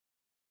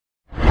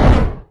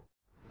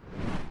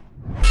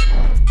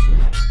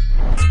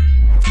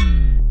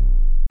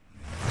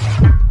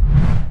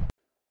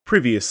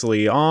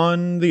Previously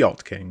on the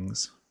Alt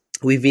Kings.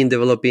 We've been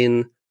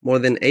developing more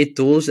than 8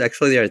 tools.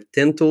 Actually, there are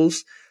 10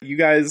 tools. You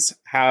guys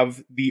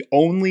have the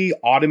only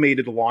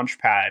automated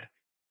launchpad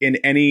in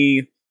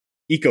any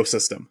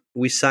ecosystem.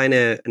 We signed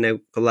a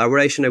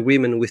collaboration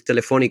agreement with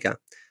Telefónica.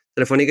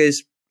 Telefónica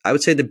is, I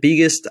would say, the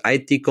biggest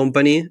IT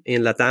company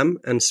in Latam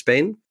and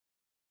Spain.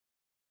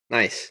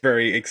 Nice.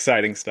 Very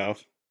exciting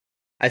stuff.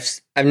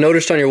 I've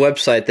noticed on your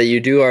website that you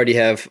do already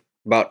have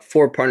about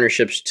 4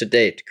 partnerships to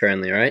date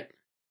currently, right?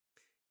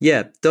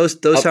 Yeah, those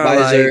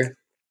Upvisor.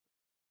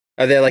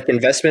 Are they like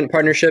investment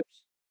partnerships?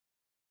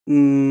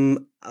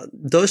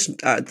 Those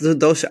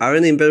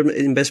aren't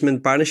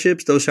investment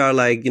partnerships. Those are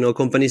like,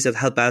 companies that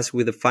help us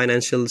with the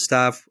financial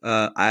stuff,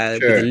 with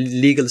the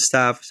legal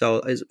stuff.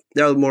 So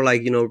they're more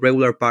like,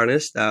 regular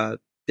partners. Yeah.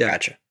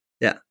 Gotcha.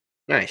 Yeah.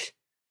 Nice.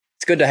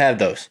 It's good to have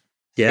those.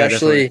 Yeah,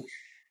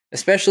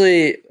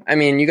 Especially, I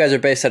mean, you guys are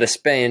based out of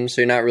Spain,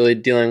 so you're not really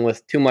dealing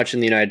with too much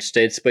in the United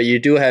States, but you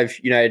do have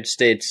United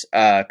States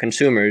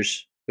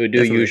consumers who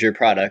do use your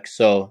products.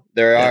 So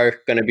there are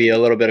going to be a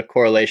little bit of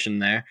correlation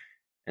there.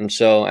 And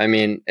so, I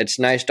mean, it's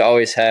nice to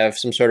always have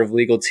some sort of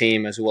legal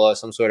team as well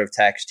as some sort of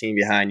tax team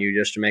behind you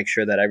just to make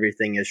sure that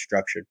everything is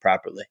structured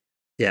properly.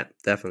 Yeah,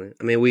 definitely.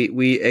 I mean, we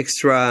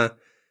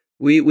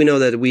know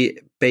that we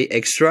pay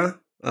extra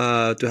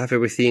to have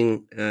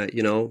everything,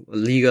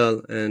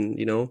 legal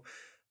and,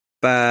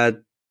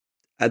 but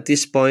at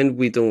this point,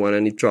 we don't want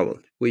any trouble.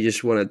 We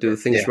just want to do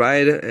things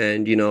right.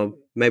 And,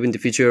 maybe in the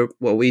future,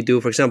 what we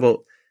do, for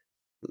example,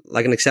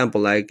 like an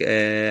example, like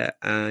a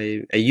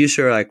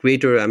user, a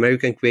creator,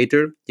 American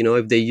creator,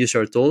 if they use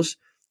our tools,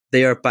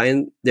 they are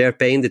paying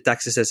the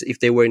taxes as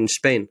if they were in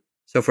Spain.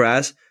 So for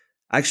us,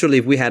 actually,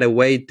 if we had a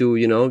way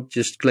to,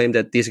 just claim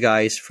that this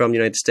guy is from the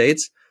United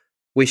States,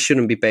 we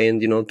shouldn't be paying,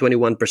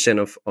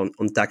 21%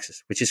 on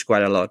taxes, which is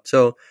quite a lot.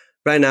 So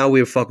right now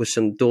we're focused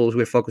on tools,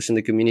 we're focused on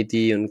the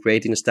community and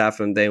creating stuff,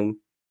 and then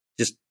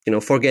just,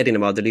 forgetting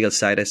about the legal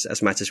side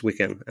as much as we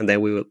can. And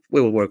then we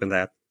will work on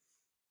that.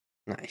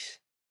 Nice.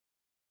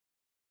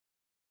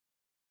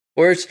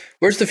 Where's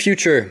the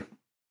future?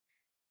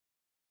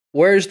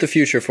 Where's the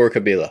future for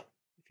Kabila,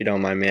 if you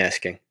don't mind me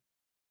asking?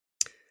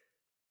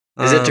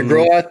 Is it to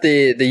grow out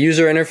the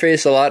user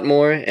interface a lot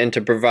more and to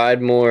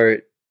provide more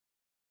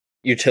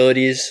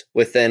utilities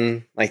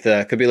within like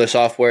the Kabila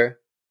software?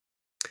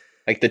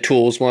 Like the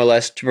tools, more or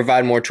less, to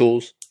provide more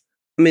tools?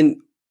 I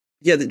mean,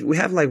 yeah, we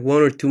have like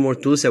 1 or 2 more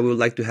tools that we would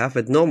like to have,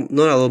 but not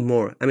a lot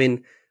more. I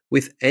mean,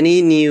 with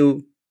any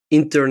new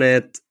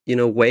internet,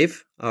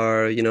 wave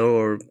or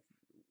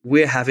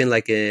we're having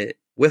like a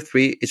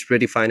Web3 is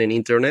redefining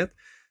internet.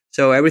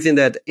 So everything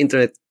that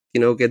internet,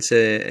 gets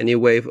a new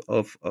wave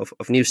of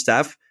new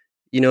stuff,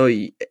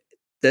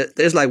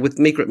 there's like with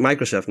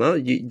Microsoft, no?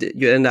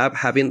 You end up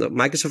having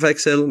Microsoft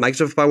Excel,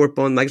 Microsoft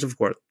PowerPoint, Microsoft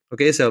Word.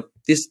 Okay, so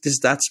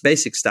that's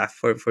basic stuff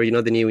for the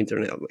new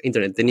internet,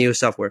 the new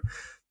software.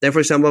 Then, for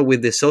example,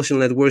 with the social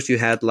networks, you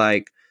had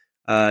like,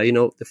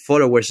 the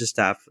followers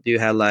stuff. You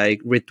had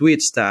like retweet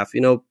stuff.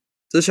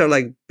 Those are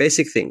like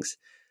basic things.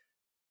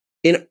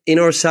 In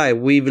our side,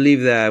 we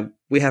believe that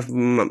we have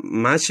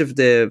much of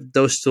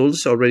those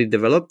tools already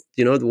developed.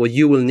 What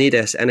you will need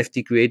as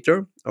NFT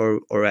creator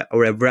or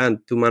a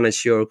brand to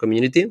manage your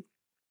community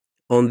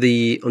on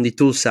the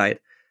tool side.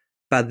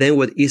 But then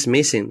what is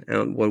missing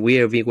and what we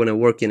are going to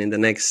work in the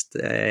next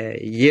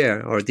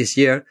year or this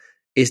year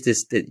is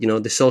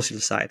the social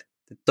side,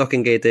 the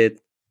token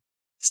gated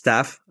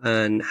stuff,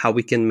 and how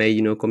we can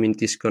make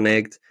communities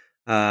connect,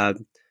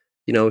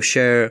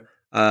 share,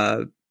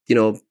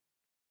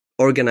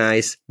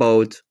 organize,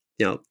 vote,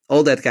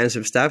 all that kinds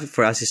of stuff.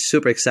 For us is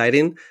super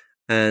exciting,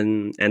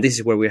 and this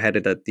is where we're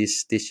headed at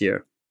this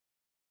year.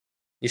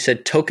 You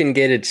said token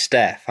gated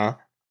staff, huh?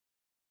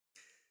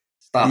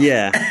 Stuff.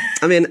 Yeah,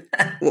 I mean,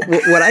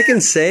 what I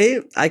can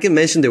say, I can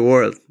mention the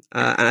word,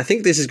 and I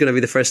think this is going to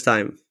be the first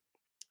time.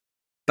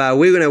 But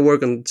we're going to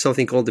work on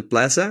something called the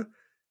Plaza.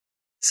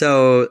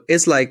 So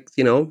it's like,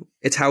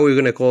 it's how we're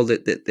going to call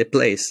the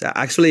place.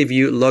 Actually, if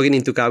you log in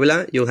into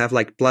Kabila, you'll have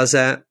like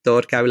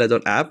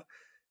plaza.kabila.app.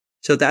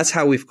 So that's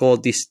how we've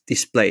called this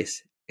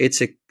place.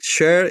 It's a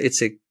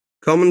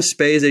common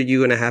space that you're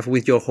going to have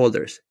with your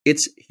holders.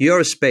 It's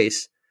your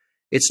space.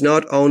 It's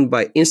not owned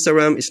by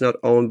Instagram. It's not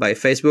owned by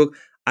Facebook.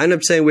 I'm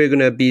not saying we're going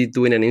to be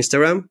doing an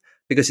Instagram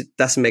because it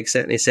doesn't make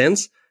any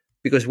sense,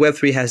 because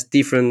Web3 has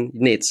different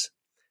needs.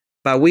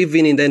 But we've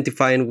been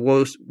identifying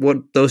what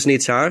those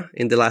needs are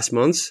in the last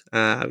months,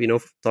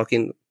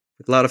 talking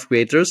with a lot of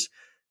creators.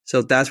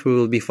 So that's where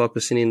we'll be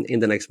focusing in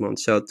the next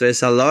month. So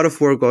there's a lot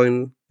of work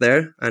going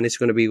there, and it's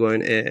going to be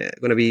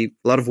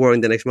a lot of work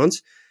in the next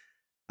months.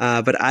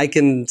 But I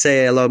can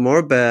say a lot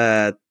more,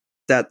 but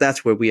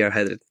that's where we are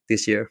headed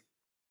this year.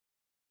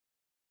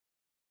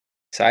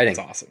 Exciting.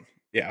 That's awesome.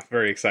 Yeah,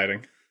 very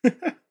exciting.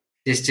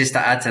 Just to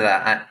add to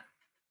that,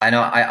 I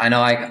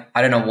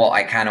don't know what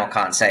I can or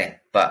can't say,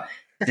 but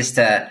just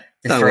to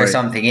throw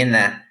something in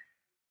there.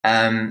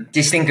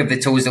 Just think of the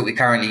tools that we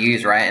currently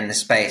use, right, in the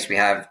space. We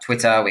have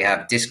Twitter, we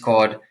have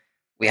Discord,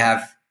 we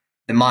have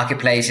the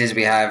marketplaces,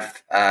 we have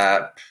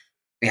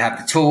we have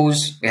the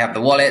tools, we have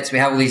the wallets, we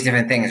have all these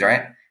different things,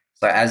 right?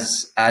 So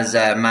as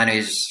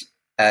Manu's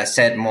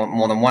said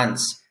more than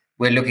once,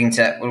 we're looking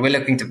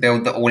to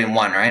build the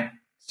all-in-one, right?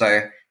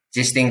 So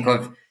just think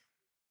of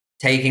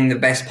taking the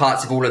best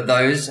parts of all of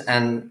those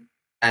and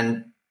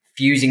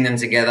fusing them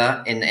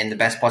together in the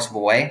best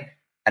possible way,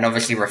 and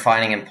obviously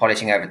refining and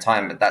polishing over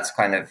time. But that's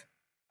kind of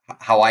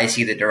how I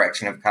see the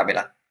direction of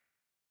Kabila.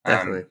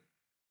 Definitely.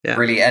 Yeah.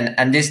 Really,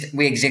 and this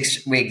we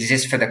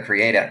exist for the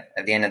creator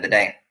at the end of the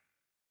day,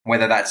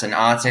 whether that's an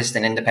artist,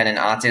 an independent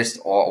artist,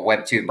 or a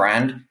Web2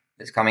 brand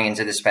that's coming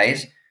into the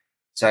space.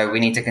 So we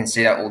need to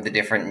consider all the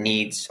different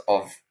needs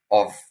of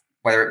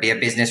whether it be a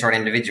business or an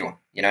individual,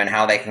 and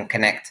how they can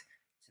connect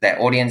to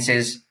their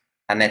audiences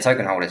and their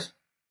token holders.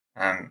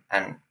 And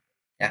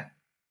yeah,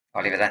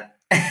 I'll leave it there.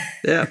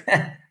 Yeah.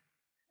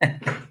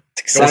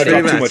 Don't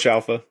drop too much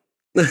alpha.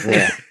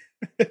 Yeah.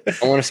 I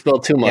don't want to spill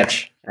too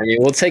much. Yeah. I mean,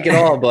 we'll take it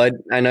all, but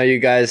I know you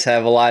guys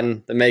have a lot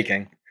in the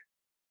making.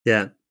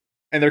 Yeah.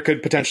 And there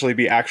could potentially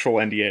be actual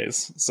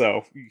NDAs.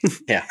 So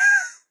yeah.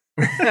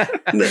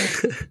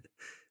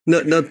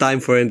 No time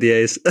for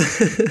NDAs.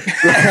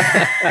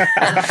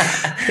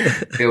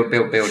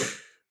 build.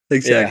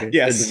 Exactly.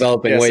 Yeah. Yes. They're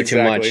developing way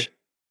too much.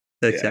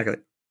 Exactly.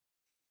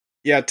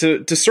 Yeah.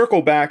 To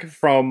circle back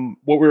from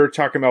what we were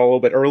talking about a little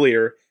bit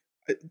earlier,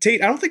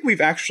 Tate, I don't think we've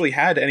actually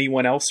had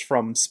anyone else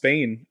from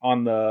Spain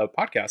on the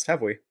podcast,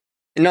 have we?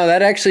 No,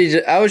 that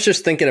actually, I was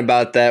just thinking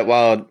about that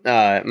while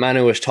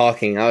Manu was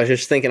talking. I was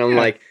just thinking, I'm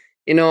like,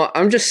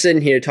 I'm just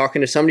sitting here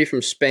talking to somebody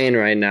from Spain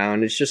right now,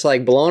 and it's just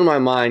like blowing my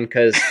mind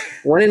because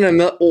one in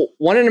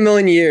a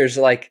million years,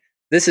 like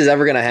this is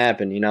ever going to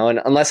happen,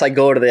 and unless I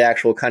go to the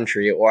actual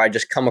country or I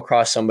just come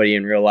across somebody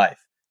in real life,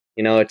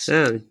 it's.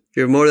 Yeah,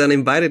 you're more than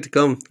invited to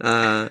come.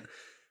 I'll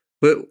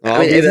be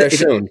there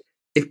soon.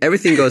 If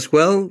everything goes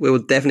well, we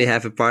will definitely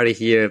have a party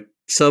here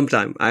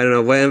sometime. I don't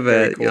know when,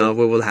 but cool.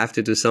 We will have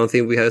to do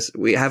something because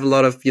we have a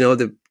lot of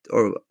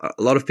a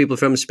lot of people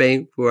from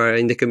Spain who are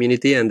in the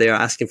community and they are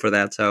asking for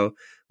that. So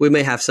we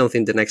may have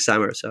something the next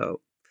summer.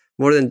 So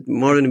more than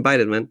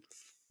invited, man.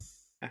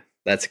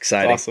 That's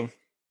exciting. Awesome.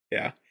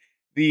 Yeah.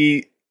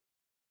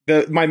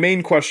 My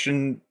main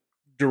question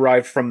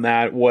derived from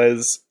that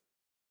was,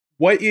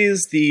 what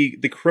is the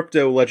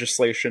crypto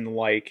legislation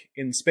like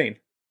in Spain?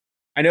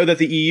 I know that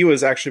the EU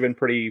has actually been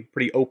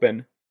pretty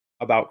open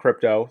about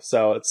crypto,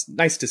 so it's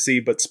nice to see.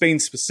 But Spain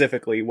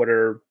specifically,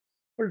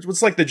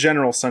 what's like the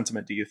general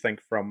sentiment, do you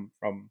think, from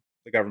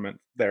the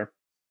government there?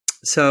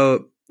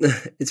 So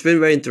it's been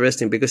very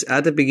interesting because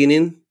at the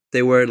beginning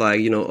they were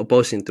like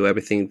opposing to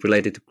everything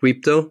related to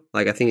crypto,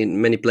 like I think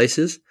in many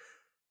places.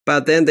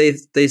 But then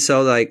they saw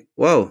like,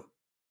 whoa,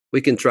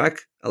 we can track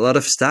a lot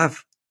of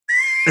stuff.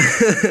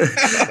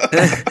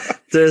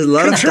 There's a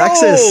lot of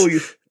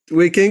taxes.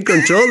 We can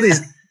control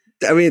this.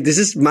 I mean, this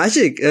is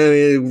magic. I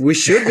mean, we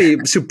should be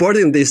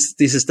supporting this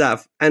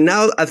stuff. And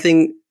now I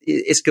think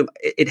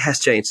it has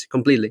changed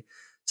completely.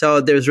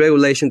 So there's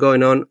regulation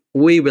going on.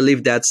 We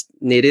believe that's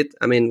needed.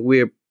 I mean,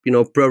 we're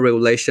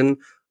pro-regulation.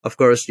 Of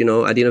course, at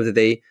the end of the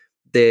day,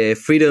 the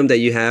freedom that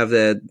you have,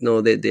 the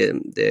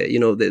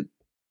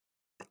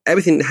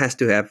everything has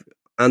to have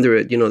under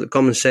it, the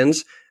common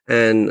sense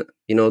and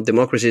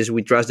democracies.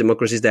 We trust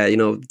democracies that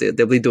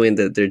they'll be doing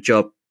their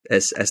job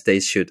as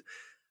they should.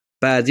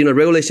 But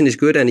regulation is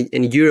good, and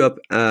in Europe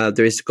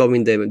there is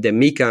coming the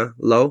MiCA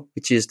law,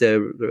 which is the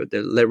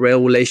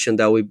regulation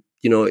that we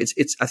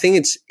it's I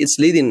think it's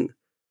leading.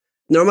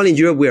 Normally in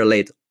Europe we are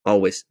late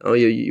always.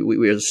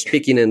 We are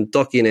speaking and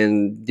talking,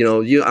 and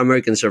you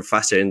Americans are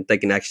faster in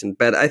taking action.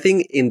 But I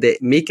think in the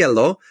MiCA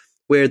law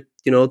we're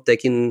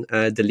taking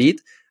the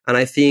lead, and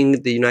I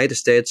think the United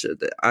States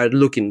are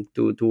looking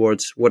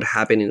towards what's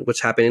happening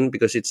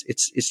because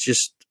it's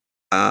just.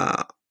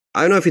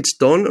 I don't know if it's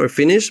done or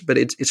finished, but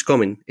it's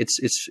coming.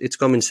 It's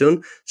coming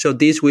soon. So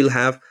this will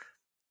have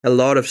a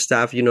lot of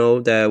stuff,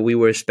 that we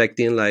were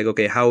expecting. Like,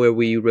 okay, how are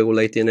we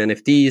regulating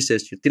NFTs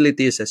as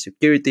utilities, as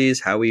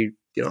securities? How we,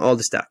 all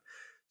the stuff.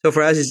 So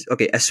for us, it's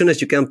okay. As soon as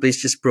you can,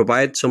 please just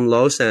provide some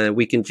laws, and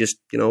we can just,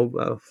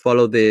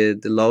 follow the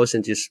laws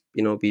and just,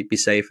 be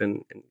safe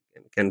and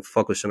can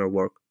focus on our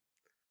work.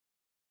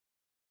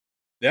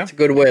 Yeah, it's a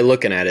good way of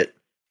looking at it.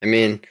 I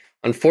mean,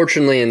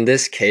 unfortunately, in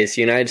this case,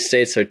 the United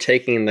States are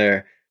taking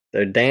their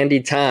dandy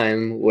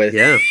time with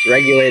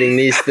regulating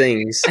these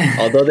things.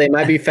 Although they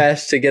might be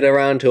fast to get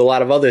around to a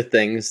lot of other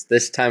things,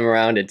 this time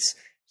around it's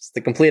the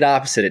complete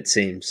opposite, it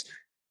seems.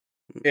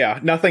 Yeah,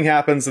 nothing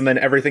happens and then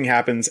everything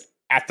happens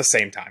at the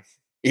same time.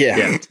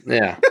 Yeah.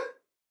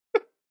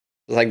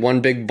 Like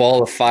one big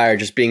ball of fire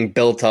just being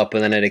built up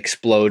and then it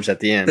explodes at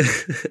the end.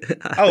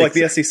 Like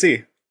the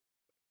SEC.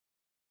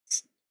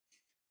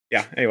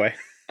 Yeah, anyway.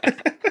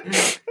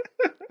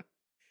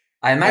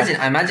 I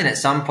imagine at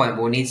some point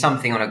we'll need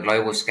something on a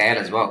global scale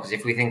as well. Because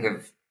if we think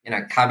of,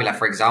 Kabila,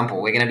 for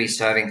example, we're going to be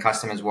serving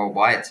customers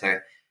worldwide. So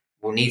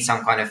we'll need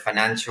some kind of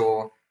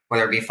financial,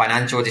 whether it be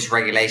financial or just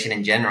regulation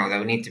in general. There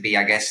will need to be,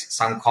 I guess,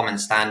 some common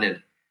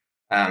standard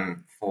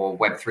for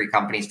Web3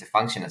 companies to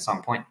function at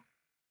some point.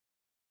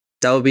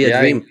 That would be a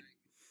dream.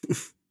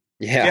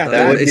 Yeah,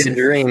 that would be the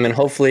dream, and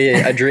hopefully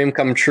a dream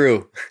come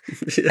true.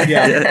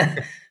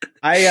 Yeah.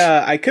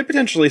 I could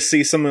potentially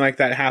see something like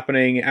that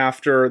happening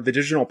after the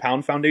Digital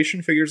Pound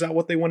Foundation figures out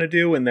what they want to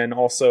do, and then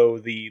also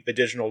the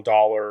digital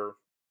dollar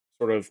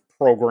sort of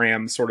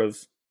program sort of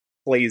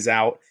plays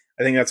out.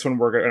 I think that's when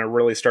we're going to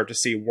really start to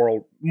see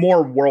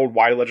more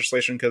worldwide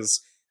legislation, because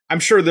I'm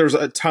sure there's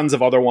tons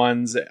of other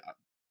ones.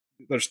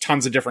 There's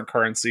tons of different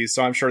currencies,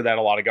 so I'm sure that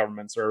a lot of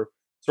governments are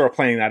sort of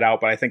planning that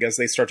out. But I think as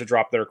they start to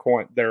drop their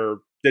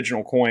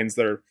digital coins,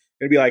 they're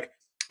going to be like,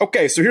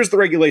 okay, so here's the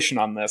regulation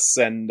on this,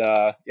 and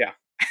yeah.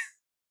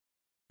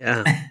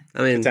 I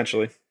mean,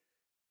 potentially,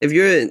 if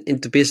you're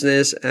into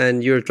business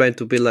and you're trying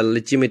to build a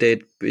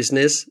legitimate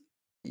business,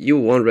 you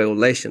want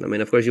regulation. I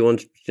mean, of course, you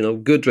want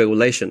good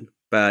regulation,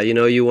 but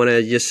you want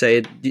to just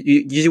say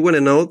you want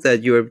to know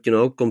that you're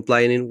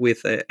complying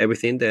with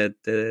everything that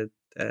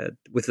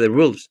with the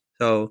rules.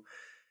 So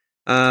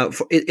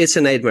it's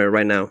a nightmare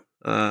right now.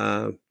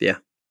 Yeah.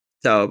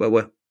 So,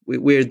 but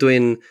we're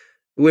going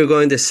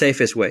the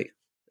safest way,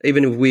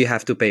 even if we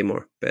have to pay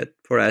more. But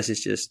for us,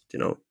 it's just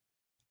Yeah.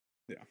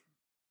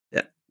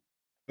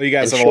 Well, you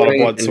guys have a lot of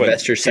blood, sweat,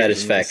 investor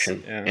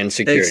satisfaction and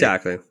security.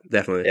 Exactly.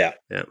 Definitely. Yeah.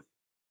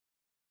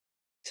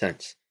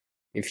 Sense.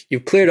 If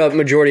you've cleared up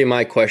majority of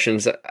my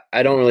questions,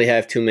 I don't really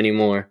have too many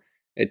more.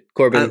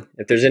 Corbin,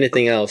 if there's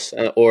anything else,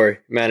 or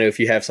Manu, if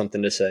you have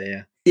something to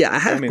say, I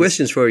have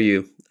questions for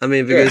you. I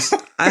mean, because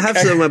I have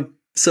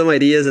some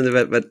ideas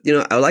but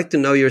I would like to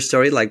know your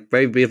story, like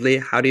very briefly.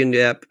 How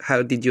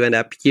did you end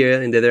up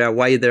here in Hedera?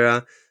 Why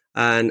Hedera?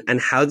 And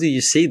how do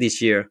you see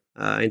this year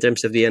in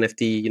terms of the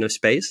NFT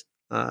space?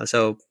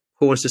 So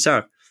who wants to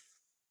start?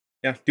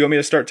 Yeah, do you want me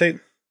to start, Tate?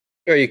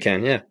 Sure, you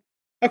can. Yeah.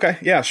 Okay.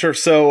 Yeah. Sure.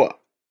 So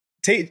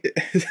Tate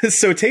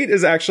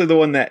is actually the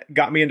one that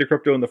got me into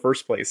crypto in the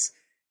first place.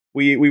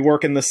 We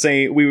worked at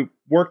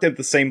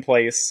the same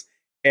place,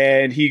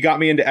 and he got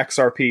me into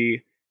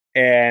XRP,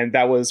 and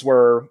that was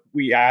where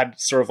we had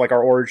sort of like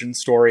our origin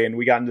story, and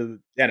we got into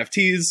the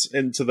NFTs,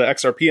 into the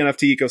XRP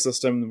NFT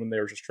ecosystem when they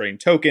were just trading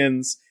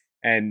tokens,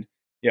 and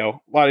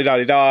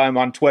la-di-da-di-da, I'm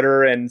on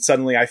Twitter, and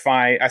suddenly I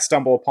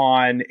stumble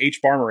upon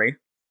HBAR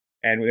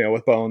and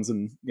with Bones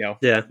and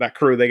that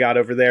crew they got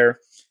over there,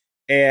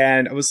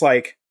 and I was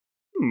like,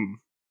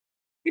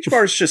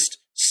 HBAR is just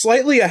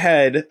slightly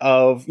ahead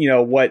of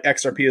what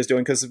XRP is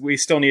doing, because we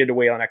still needed to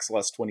wait on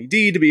XLS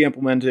 20D to be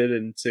implemented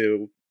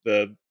into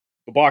the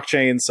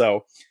blockchain.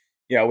 So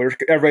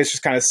everybody's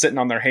just kind of sitting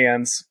on their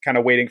hands, kind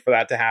of waiting for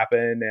that to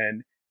happen.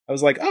 And I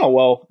was like, oh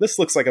well, this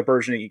looks like a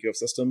burgeoning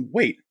ecosystem.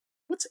 Wait,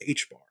 what's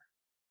HBAR?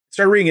 I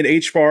started reading at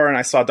HBAR, and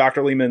I saw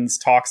Dr. Lehman's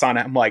talks on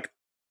it. I'm like,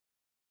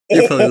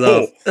 you fell in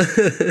love.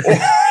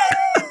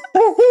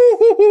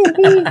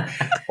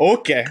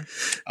 Okay.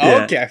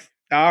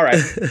 All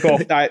right, cool.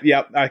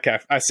 Okay.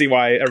 I see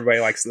why everybody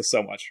likes this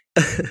so much.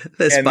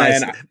 Let's buy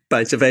a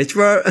bunch of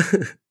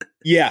HBAR.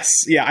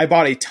 Yes. Yeah, I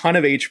bought a ton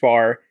of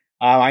HBAR.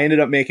 I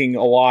ended up making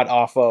a lot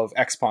off of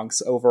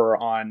XPunks over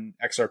on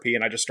XRP,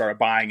 and I just started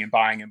buying and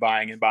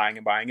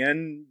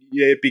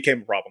it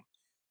became a problem,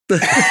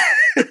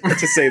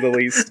 to say the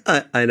least.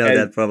 I know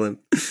that problem.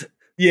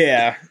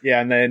 Yeah,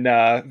 and then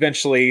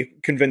eventually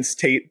convinced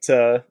Tate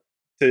to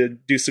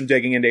do some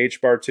digging into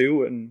HBAR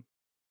too, and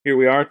here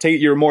we are.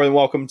 Tate, you're more than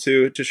welcome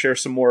to share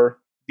some more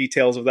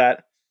details of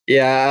that.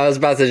 Yeah, I was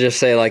about to just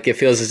say, like, it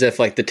feels as if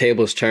like the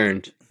tables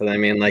turned. But I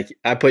mean, like,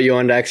 I put you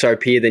onto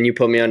XRP, then you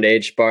put me onto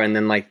HBAR, and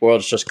then like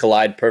worlds just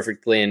collide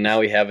perfectly. And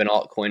now we have an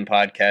altcoin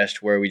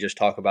podcast where we just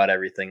talk about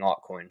everything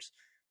altcoins.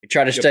 We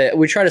try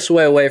to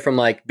sway away from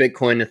like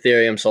Bitcoin,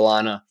 Ethereum,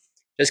 Solana,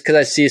 just because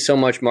I see so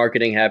much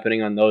marketing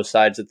happening on those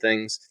sides of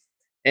things.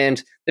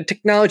 And the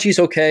technology is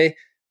okay,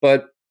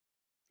 but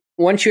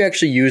once you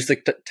actually use the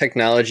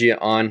technology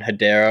on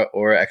Hedera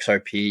or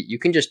XRP, you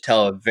can just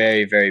tell a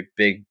very, very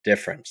big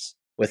difference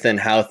within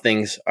how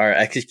things are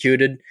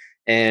executed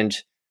and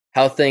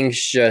how things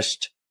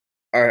just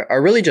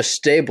are really just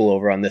stable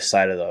over on this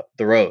side of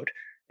the road.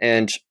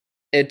 And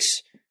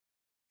it's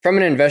from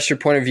an investor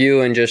point of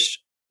view, and just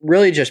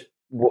really just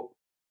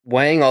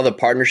weighing all the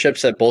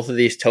partnerships that both of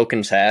these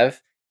tokens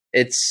have,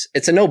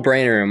 it's a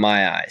no-brainer in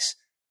my eyes.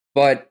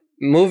 But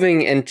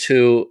moving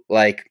into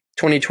like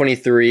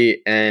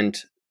 2023 and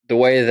the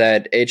way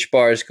that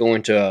HBAR is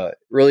going to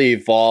really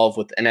evolve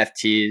with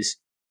NFTs,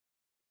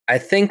 I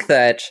think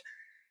that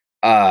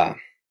I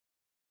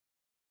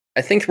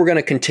think we're going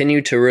to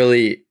continue to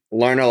really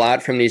learn a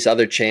lot from these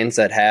other chains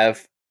that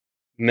have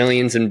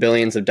millions and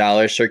billions of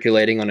dollars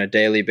circulating on a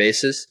daily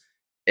basis.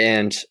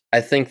 And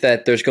I think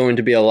that there's going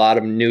to be a lot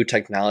of new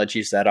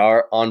technologies that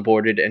are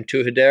onboarded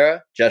into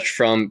Hedera, just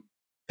from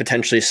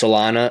potentially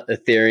Solana,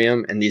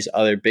 Ethereum, and these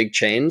other big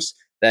chains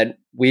that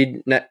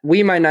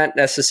we might not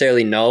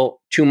necessarily know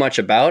too much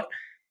about,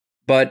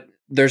 but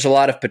there's a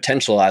lot of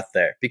potential out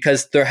there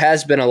because there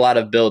has been a lot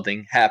of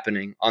building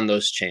happening on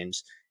those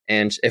chains.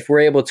 And if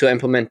we're able to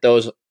implement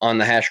those on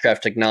the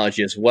Hashcraft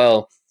technology as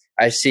well,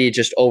 I see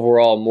just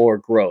overall more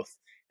growth.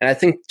 And I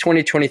think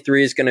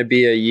 2023 is going to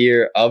be a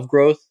year of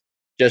growth,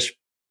 just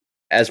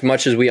as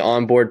much as we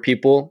onboard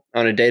people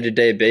on a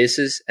day-to-day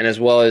basis, and as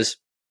well as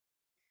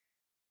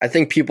I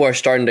think people are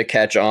starting to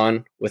catch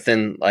on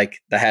within like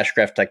the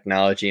Hashgraph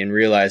technology and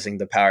realizing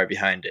the power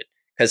behind it.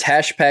 Because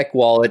Hashpack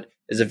wallet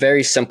is a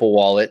very simple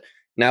wallet.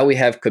 Now we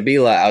have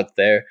Kabila out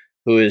there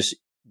who is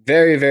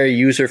very, very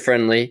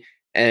user-friendly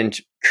and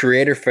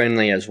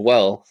creator-friendly as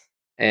well.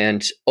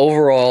 And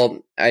overall,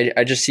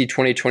 I just see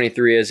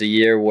 2023 as a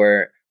year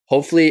where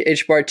hopefully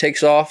HBAR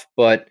takes off,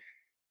 but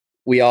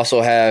we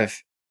also have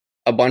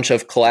a bunch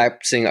of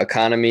collapsing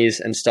economies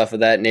and stuff of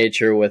that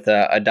nature with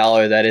a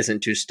dollar that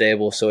isn't too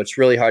stable. So it's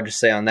really hard to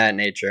say on that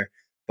nature.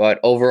 But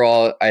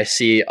overall, I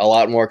see a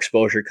lot more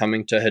exposure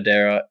coming to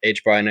Hedera,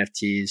 HBAR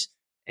NFTs,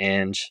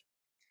 and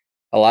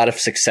a lot of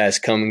success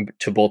coming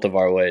to both of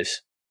our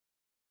ways.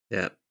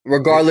 Yeah.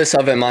 Regardless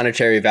of a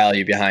monetary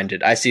value behind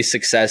it, I see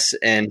success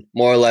in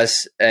more or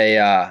less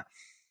I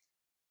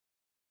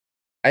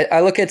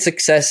look at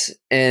success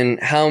in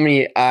how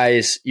many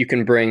eyes you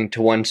can bring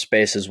to one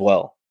space as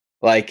well.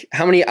 Like,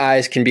 how many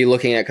eyes can be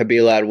looking at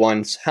Kabila at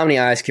once? How many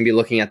eyes can be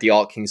looking at the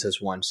Alt Kings as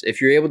once? If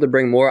you're able to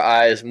bring more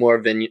eyes, more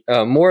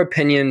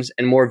opinions,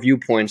 and more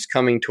viewpoints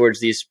coming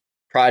towards these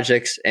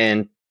projects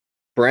and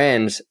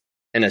brands,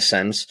 in a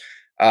sense,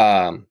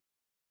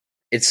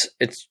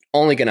 it's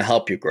only going to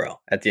help you grow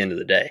at the end of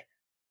the day.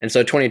 And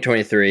so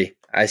 2023,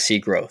 I see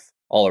growth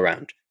all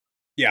around.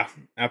 Yeah,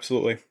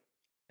 absolutely.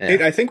 Yeah.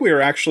 I think we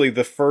were actually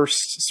the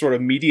first sort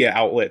of media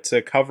outlet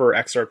to cover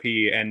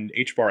XRP and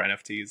HBAR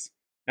NFTs.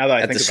 Now that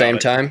I think at the about same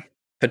it. time,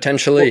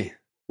 potentially.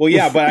 Well,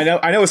 yeah, but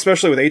I know,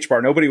 especially with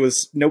HBAR,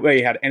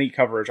 nobody had any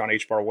coverage on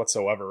HBAR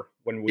whatsoever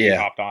when we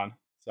hopped on.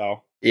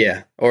 So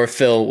yeah, or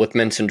Phil with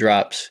Mints and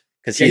Drops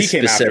because he's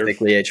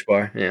specifically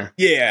HBAR.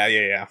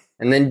 Yeah.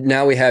 And then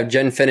now we have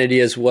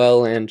Genfinity as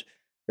well, and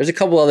there's a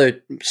couple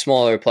other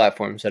smaller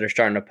platforms that are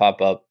starting to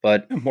pop up.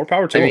 But more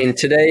power to them. I mean,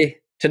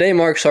 today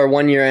marks our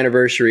 1-year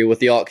anniversary with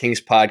the Alt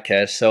Kings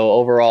podcast. So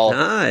overall,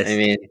 nice. I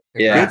mean,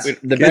 yeah,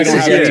 we don't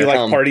have any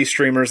like party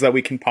streamers that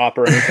we can pop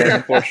or anything,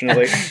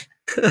 unfortunately.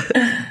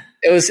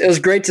 It was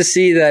great to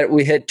see that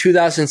we hit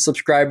 2,000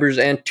 subscribers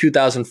and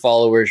 2,000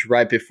 followers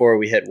right before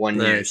we hit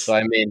 1 year. So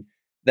I mean,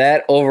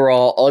 that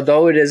overall,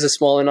 although it is a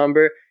smaller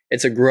number,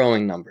 it's a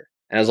growing number.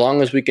 And as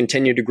long as we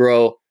continue to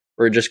grow,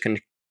 we're just going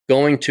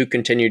to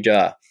continue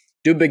to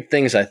do big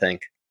things, I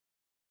think.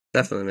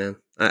 Definitely, man.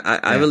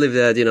 I believe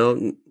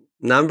that,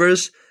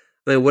 numbers,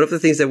 I mean, one of the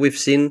things that we've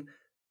seen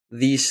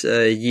this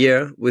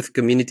year with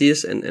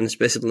communities and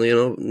especially,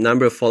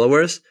 number of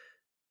followers,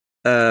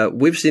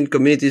 we've seen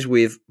communities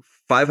with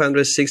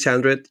 500,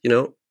 600,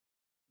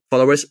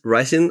 followers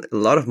rising a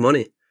lot of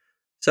money.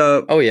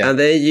 So, and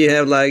then you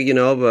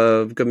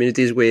have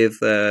communities with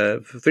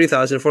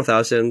 3,000,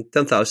 4,000,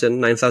 10,000,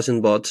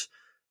 9,000 bots.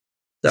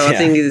 So I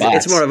think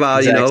it's more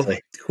about,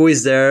 who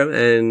is there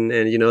and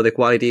the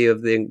quality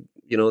of the,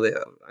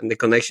 and the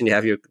connection you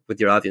have with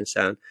your audience.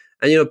 And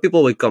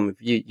people will come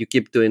if you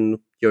keep doing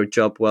your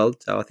job well.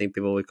 So I think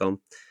people will come.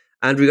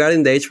 And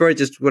regarding the HBAR,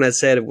 just when I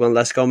said one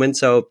last comment.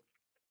 So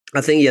I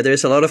think,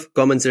 there's a lot of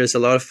comments. There's a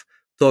lot of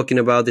talking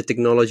about the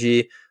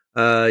technology,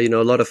 a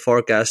lot of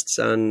forecasts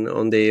and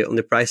on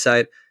the price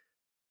side.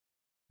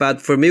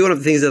 But for me, one of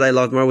the things that I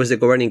loved more was the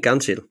governing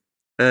council.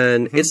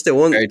 And it's the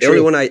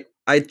only one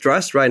I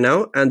trust right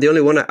now and the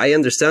only one I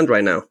understand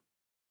right now.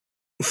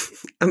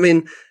 I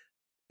mean,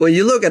 when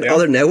you look at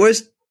other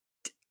networks,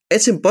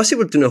 it's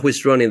impossible to know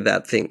who's running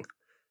that thing.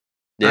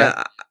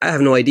 Yeah, I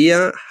have no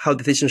idea how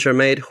decisions are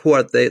made. Who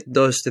are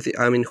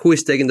who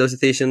is taking those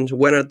decisions?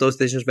 When are those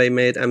decisions being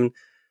made? And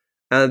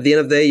at the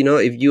end of the day,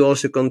 if you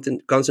also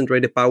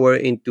concentrate the power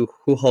into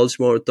who holds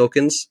more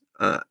tokens,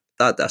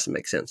 that doesn't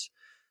make sense.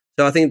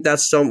 So I think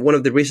that's one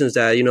of the reasons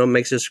that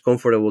makes us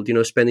comfortable,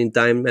 spending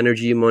time,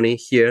 energy, money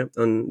here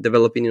on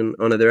developing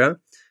on Hedera.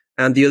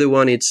 And the other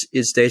one is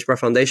the HBAR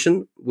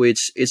Foundation,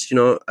 which is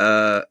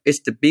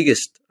it's the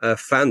biggest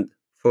fund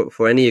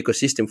for any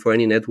ecosystem, for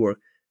any network.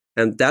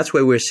 And that's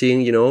why we're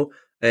seeing,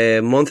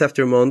 month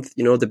after month,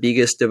 the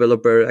biggest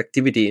developer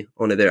activity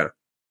on Hedera.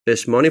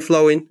 There's money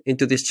flowing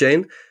into this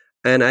chain.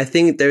 And I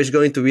think there's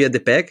going to be a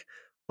debate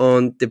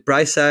on the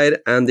price side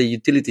and the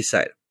utility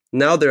side.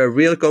 Now there are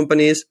real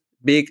companies,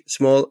 big,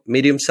 small,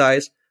 medium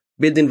size,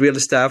 building real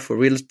stuff for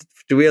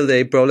real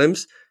day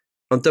problems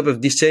on top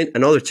of this chain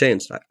and other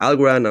chains like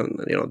Algorand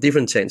and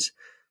different chains.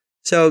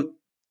 So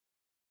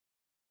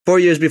 4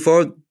 years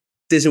before,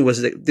 this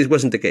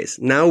wasn't the case.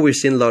 Now we're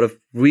seeing a lot of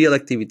real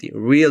activity,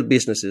 real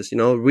businesses,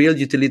 real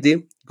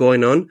utility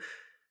going on.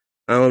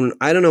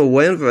 I don't know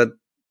when, but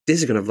this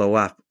is going to blow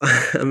up.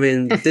 I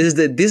mean, this is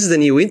the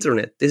new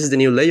internet. This is the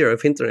new layer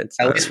of internet.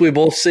 At least we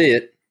both see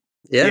it.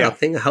 Yeah,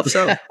 I hope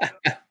so.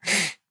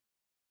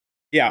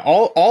 Yeah,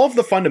 all of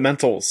the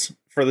fundamentals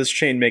for this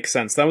chain make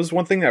sense. That was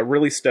one thing that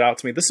really stood out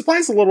to me. The supply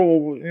is a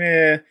little,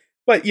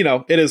 but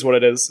it is what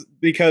it is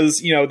because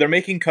they're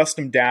making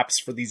custom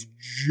dApps for these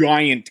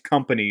giant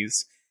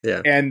companies,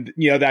 and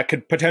that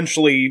could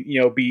potentially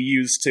be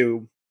used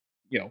to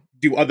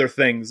do other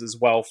things as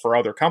well for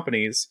other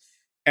companies.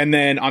 And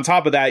then on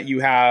top of that, you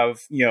have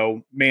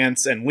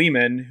Mance and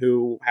Lehman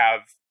who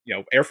have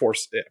Air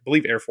Force, I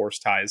believe Air Force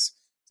ties.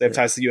 They have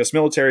ties to the U.S.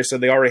 military, so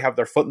they already have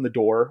their foot in the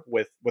door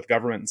with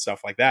government and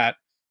stuff like that.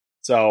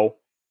 So,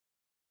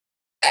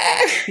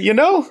 I'm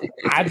not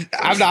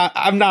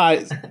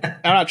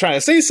trying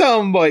to say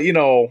something, but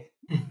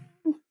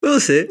we'll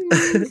see.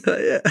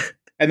 Yeah.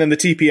 And then the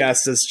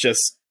TPS is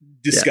just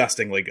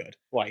disgustingly good.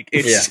 Like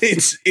it's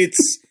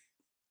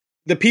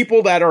the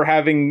people that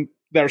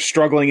are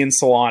struggling in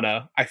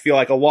Solana. I feel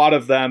like a lot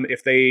of them,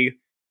 if they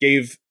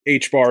gave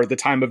HBAR the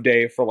time of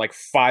day for like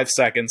 5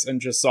 seconds and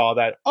just saw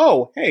that,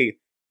 oh, hey,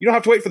 you don't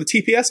have to wait for the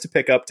TPS to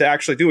pick up to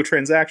actually do a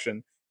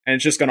transaction, and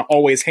it's just going to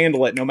always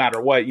handle it no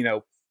matter what.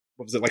 What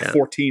was it, like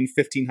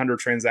 1,500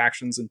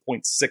 transactions in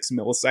 0.6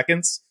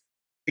 milliseconds?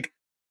 Like,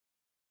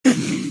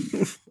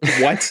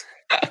 what?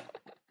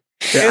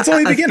 It's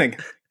only the beginning.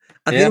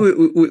 I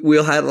think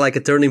we'll have like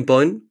a turning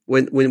point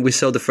when we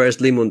saw the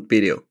first Lemon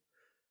video.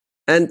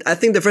 And I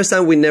think the first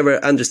time we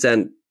never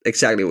understand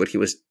exactly what he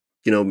was,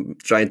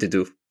 trying to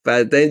do.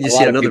 But then you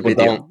see another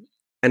video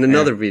and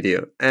another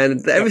video,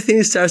 and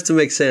everything starts to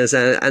make sense.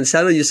 And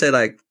suddenly you say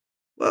like,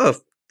 "Whoa,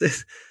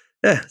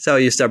 yeah." So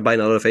you start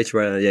buying a lot of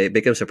HBAR, and it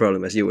becomes a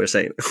problem, as you were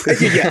saying.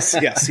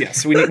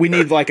 yes. We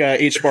need like a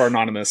HBAR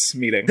anonymous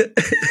meeting.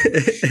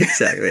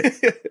 Exactly.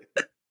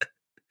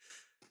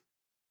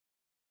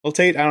 Well,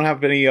 Tate, I don't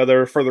have any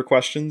other further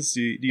questions.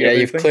 Do you have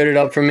anything? You've cleared it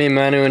up for me,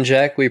 Manu and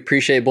Jack. We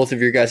appreciate both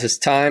of your guys'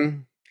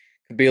 time.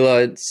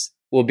 Kabila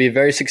will be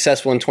very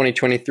successful in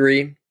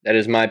 2023. That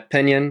is my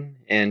opinion,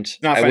 and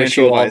I wish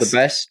you all the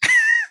best.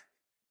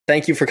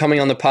 Thank you for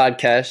coming on the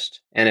podcast,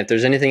 and if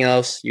there's anything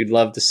else you'd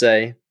love to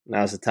say,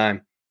 now's the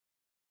time.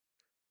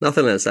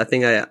 Nothing else. I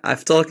think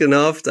I've talked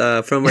enough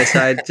from my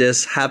side.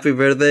 Just happy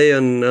birthday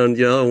on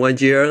 1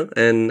 year,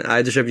 and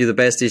I deserve you the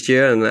best this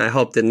year, and I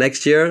hope that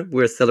next year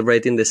we're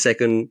celebrating the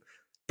second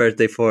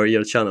birthday for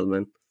your channel,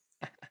 man.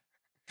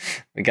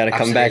 We got to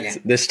come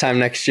back this time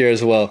next year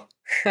as well.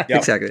 Yep.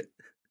 Exactly.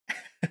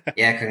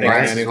 Yeah,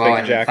 congrats as well,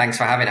 and thanks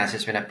for having us.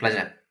 It's been a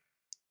pleasure.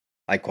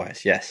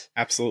 Likewise, yes.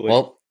 Absolutely.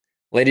 Well,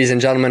 ladies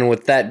and gentlemen,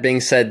 with that being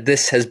said,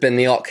 this has been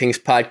the Alt Kings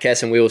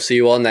podcast, and we will see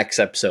you all next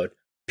episode.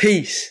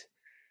 Peace.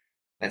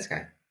 Let's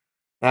go.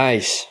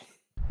 Nice.